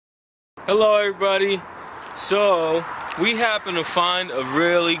Hello everybody. So we happen to find a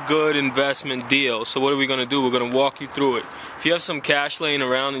really good investment deal. So what are we going to do? We're going to walk you through it. If you have some cash laying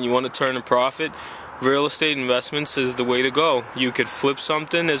around and you want to turn a profit, real estate investments is the way to go. You could flip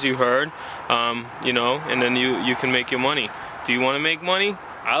something, as you heard, and then you can make your money. Do you want to make money?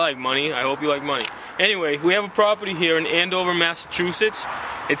 I like money. I hope you like money. Anyway, we have a property here in Andover, Massachusetts.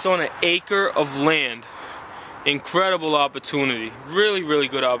 It's on an acre of land. Incredible opportunity. Really, really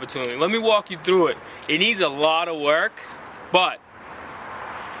good opportunity. Let me walk you through it. It needs a lot of work, but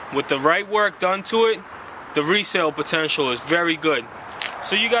with the right work done to it, the resale potential is very good.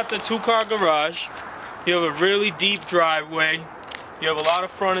 So you got the two-car garage. You have a really deep driveway. You have a lot of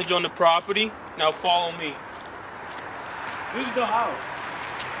frontage on the property. Now follow me. This is the house.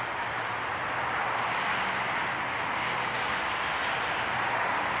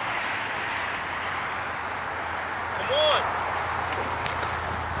 Come on.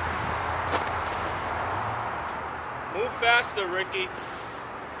 Move faster, Ricky.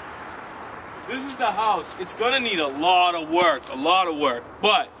 This is the house. It's gonna need a lot of work,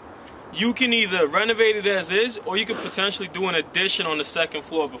 but you can either renovate it as is, or you could potentially do an addition on the second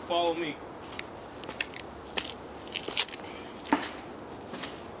floor. But follow me.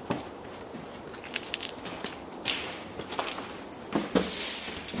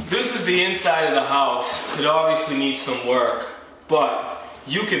 This is the inside of the house. It obviously needs some work, but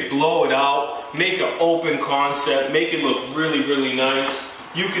you could blow it out, make an open concept, make it look really, really nice.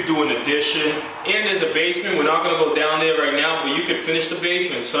 You could do an addition, and there's a basement. We're not going to go down there right now, but you could finish the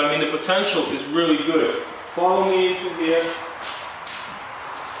basement. So I mean, the potential is really good. Follow me into here.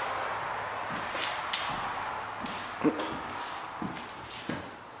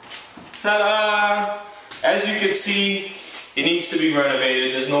 Ta-da! As you can see, it needs to be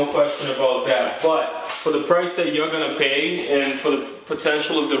renovated. There's no question about that. But for the price that you're going to pay and for the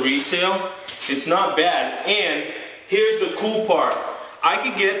potential of the resale, it's not bad. And here's the cool part. I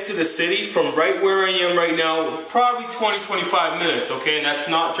could get to the city from right where I am right now, probably 20-25 minutes, okay? And that's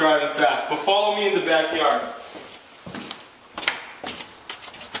not driving fast. But follow me in the backyard.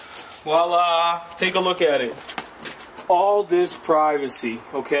 Voila! Take a look at it. All this privacy,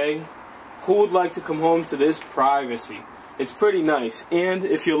 okay? Who would like to come home to this privacy? It's pretty nice. And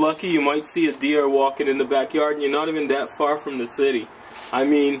if you're lucky, you might see a deer walking in the backyard, and you're not even that far from the city. I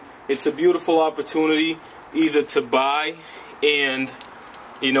mean, it's a beautiful opportunity either to buy and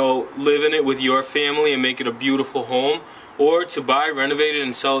live in it with your family and make it a beautiful home, or to buy, renovate it,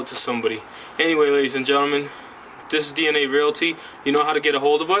 and sell it to somebody. Anyway, ladies and gentlemen, this is DNA Realty. You know how to get a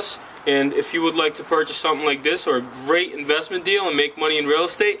hold of us, and if you would like to purchase something like this or a great investment deal and make money in real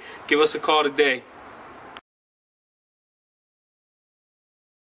estate, give us a call today.